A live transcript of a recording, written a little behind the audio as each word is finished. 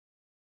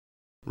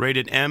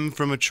Rated M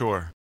for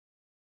mature.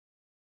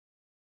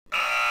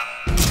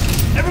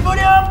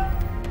 Everybody up!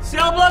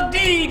 Cell block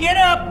D, get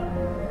up!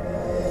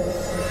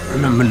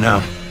 Remember now,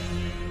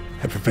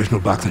 that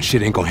professional boxing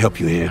shit ain't gonna help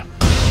you here.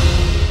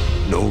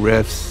 No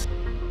refs,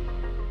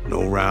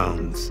 no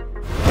rounds.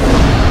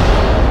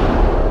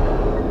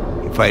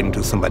 You fight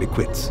until somebody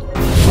quits.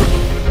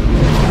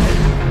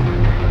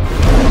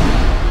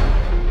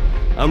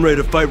 I'm ready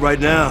to fight right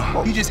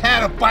now. You just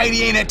had a fight,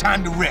 he ain't had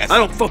time to rest. I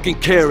don't fucking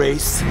care,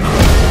 Ace.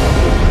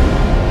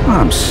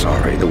 I'm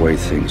sorry the way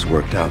things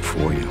worked out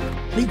for you.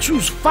 He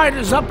chews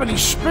fighters up and he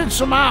spits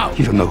them out.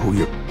 You don't know who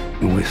you're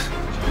with.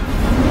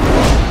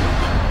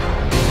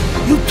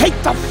 You take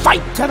the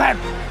fight to that,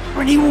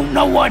 and he won't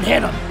know what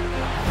hit him.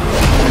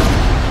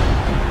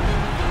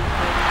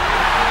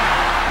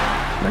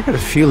 I got a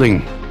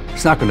feeling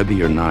it's not gonna be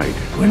your night.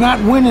 We're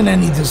not winning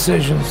any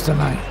decisions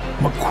tonight.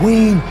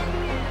 McQueen,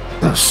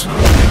 listen.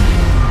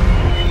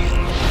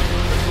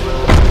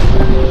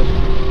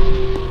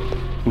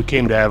 We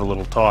came to have a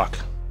little talk.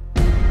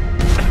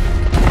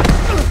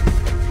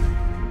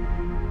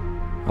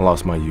 I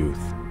lost my youth.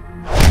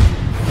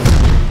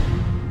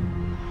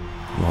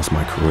 I lost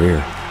my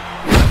career.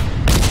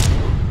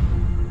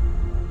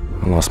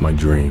 I lost my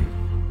dream.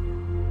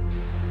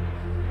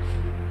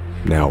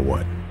 Now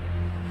what?